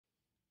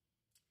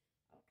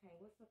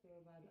What's up,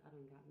 everybody? I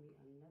done got me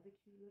another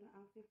cute little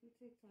outfit from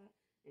TikTok.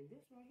 And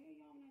this right here,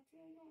 y'all, when I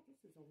tell y'all, this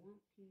is a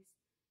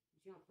one-piece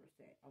jumper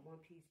set. A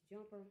one-piece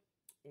jumper.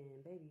 And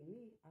baby,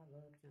 me, I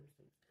love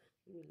jumpsuits.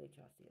 Let me let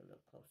y'all see a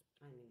little closer.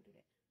 I didn't even do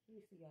that. Let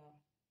me see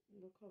y'all a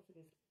little closer.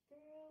 This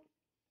girl,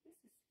 this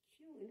is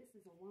cute. And this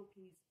is a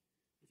one-piece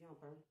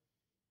jumper.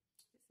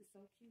 This is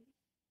so cute.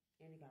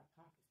 And it got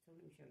pockets, too.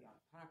 Let me show y'all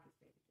the pockets,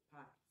 baby. The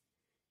pockets.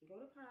 You go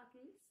to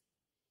pockets.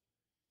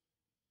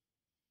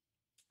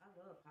 I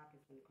love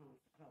pockets when it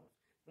comes to clothes.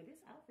 But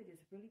this outfit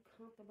is really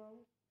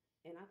comfortable.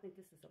 And I think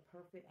this is a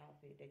perfect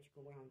outfit that you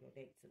can wear on your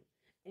date too.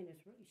 And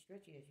it's really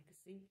stretchy, as you can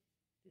see.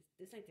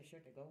 This ain't the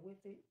shirt to go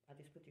with it. I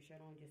just put the shirt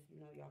on just,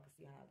 y'all can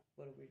see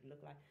what it would look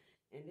like.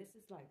 And this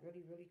is like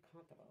really, really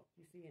comfortable.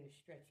 You see, and it's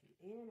stretchy.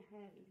 And if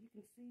you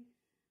can see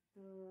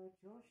the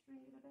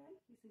drawstring in the back.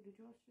 You see the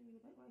drawstring in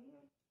the back right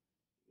here?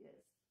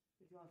 Yes,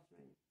 the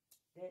drawstring.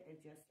 That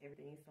adjusts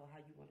everything. So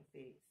how you want to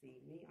fit.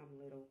 See, me, I'm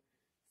little.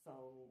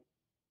 So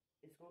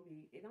it's gonna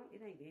be, it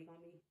ain't big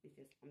on me.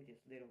 I'm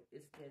just little.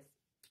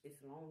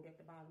 It's long at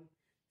the bottom.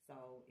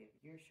 So if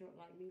you're short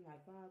like me,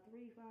 like 5'3",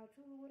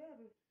 5'2", or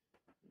whatever,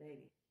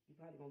 baby, you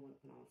probably gonna want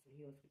to put on some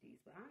heels with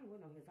these. But I ain't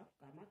wearing no heels. I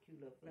got my cute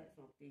little flats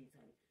on these,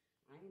 honey.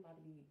 I ain't about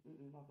to be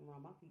walking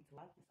around my feet to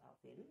like this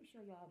outfit. Let me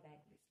show y'all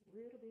back this a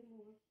little bit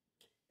more.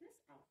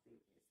 This outfit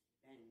is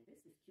bang.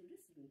 This is cute.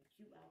 This is a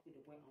cute outfit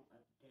to wear on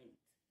a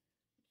date.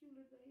 A cute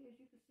little thing, as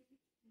you can see.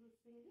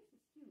 This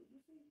is cute.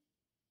 You see?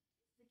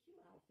 This is a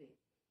cute outfit.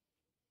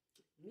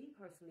 Me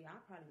personally,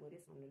 I probably wear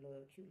this on a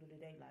little cute little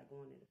day, like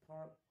going to the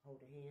park,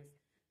 holding hands,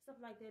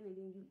 stuff like that, and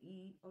then you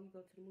eat or you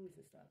go to the movies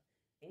and stuff.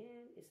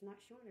 And it's not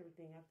showing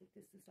everything. I think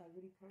this is like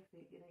really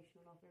perfect. It ain't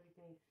showing off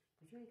everything,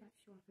 but you ain't got to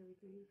show off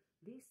everything.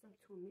 Leave stuff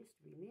to a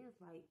mystery.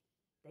 Men's like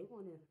they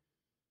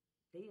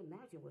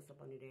imagine what's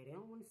up under there. They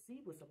don't want to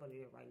see what's up under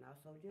there right now.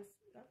 So I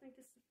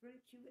think this is really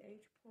cute,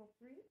 age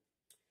appropriate.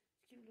 It's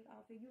a cute little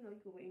outfit. You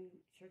can wear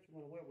any shirt you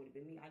want to wear with it.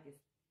 But me, I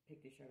just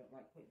picked this shirt up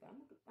right quick. But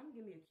I'm gonna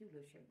give me a cute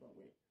little shirt to go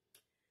with it.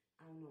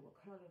 I don't know what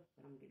color,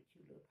 but I'm going to get a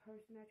cute little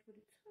purse match with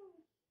it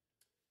too.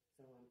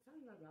 So I'm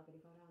telling y'all better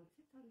go down to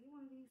TikTok and get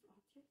one of these. Oh,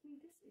 check me.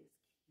 This is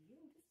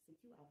cute. This is a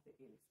cute outfit.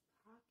 And it's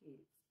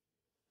pockets.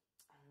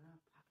 I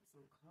love pockets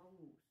on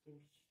clothes. And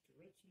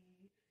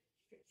stretchy.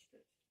 Stretch.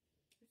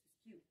 This is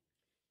cute.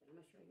 But I'm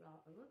going to show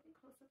y'all a little bit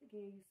close up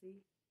again, you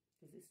see.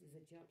 Because this is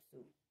a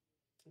jumpsuit.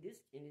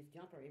 This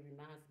jumper, it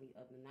reminds me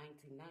of the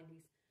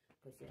 1990s.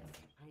 Because yes,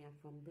 I am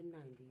from the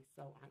 90s.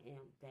 So I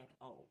am that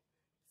old.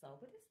 So,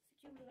 but this is a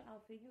cute little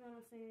outfit, you know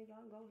what I'm saying?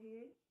 Y'all go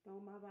ahead,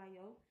 go on my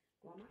bio,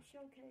 go on my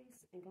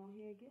showcase, and go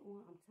ahead and get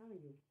one. I'm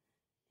telling you.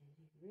 And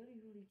it's really,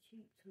 really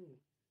cheap, too.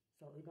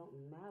 So, it don't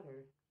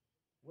matter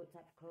what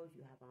type of clothes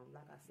you have on.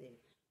 Like I said,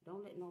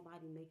 don't let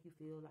nobody make you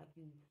feel like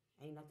you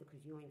ain't nothing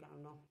because you ain't got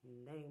no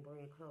name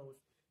brand clothes.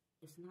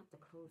 It's not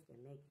the clothes that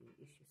make you.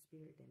 It's your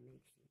spirit that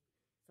makes you.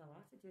 So,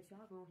 I suggest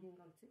y'all go ahead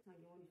and go to TikTok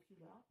and get one of these cute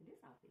little outfits.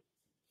 This outfit is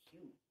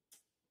cute.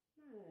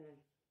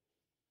 Man,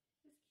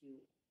 it's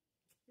cute.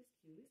 It's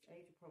cute. It's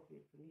age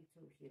appropriate for me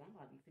too. Shit, I'm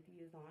about to be 50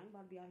 years old. I ain't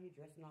about to be out here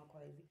dressing all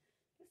crazy.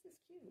 This is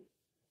cute.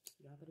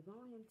 Y'all better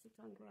go ahead and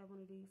TikTok and grab one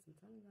of these. I'm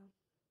telling y'all.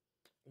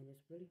 And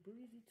it's really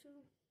breezy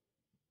too.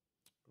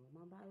 Go on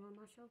my bio on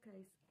my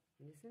showcase.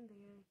 And it's in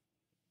there.